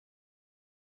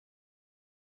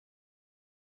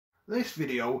This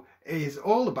video is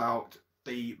all about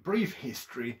the brief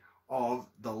history of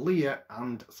the Lear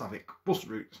and Savick bus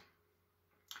routes.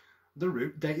 The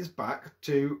route dates back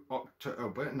to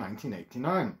October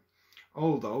 1989,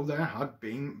 although there had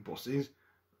been buses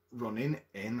running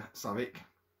in Savick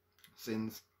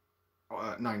since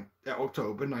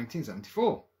October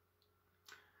 1974.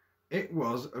 It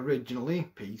was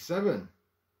originally P7,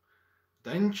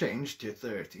 then changed to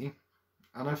 30,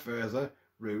 and a further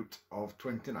route of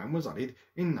 29 was added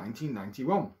in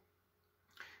 1991.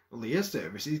 Lear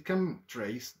services can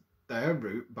trace their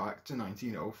route back to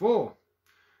 1904,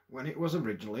 when it was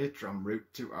originally a tram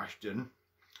route to Ashton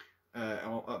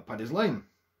at Paddy's Lane.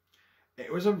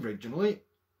 It was originally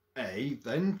A,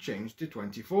 then changed to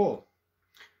 24.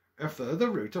 A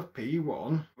further route of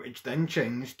P1, which then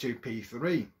changed to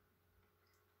P3.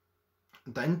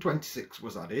 Then 26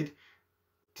 was added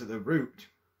to the route,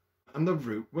 and the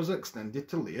route was extended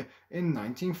to Lear in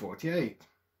 1948.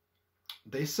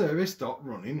 This service stopped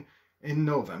running in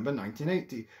November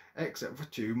 1980, except for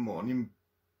 2 morning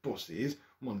buses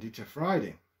Monday to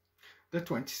Friday. The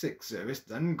 26 service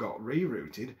then got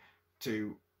rerouted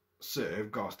to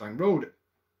serve Garstang Road,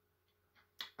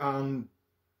 and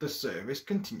the service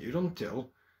continued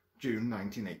until June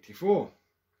 1984.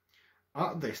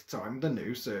 At this time, the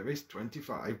new service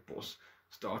 25 bus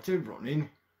started running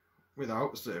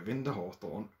without serving the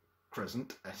Hawthorne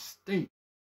Crescent estate.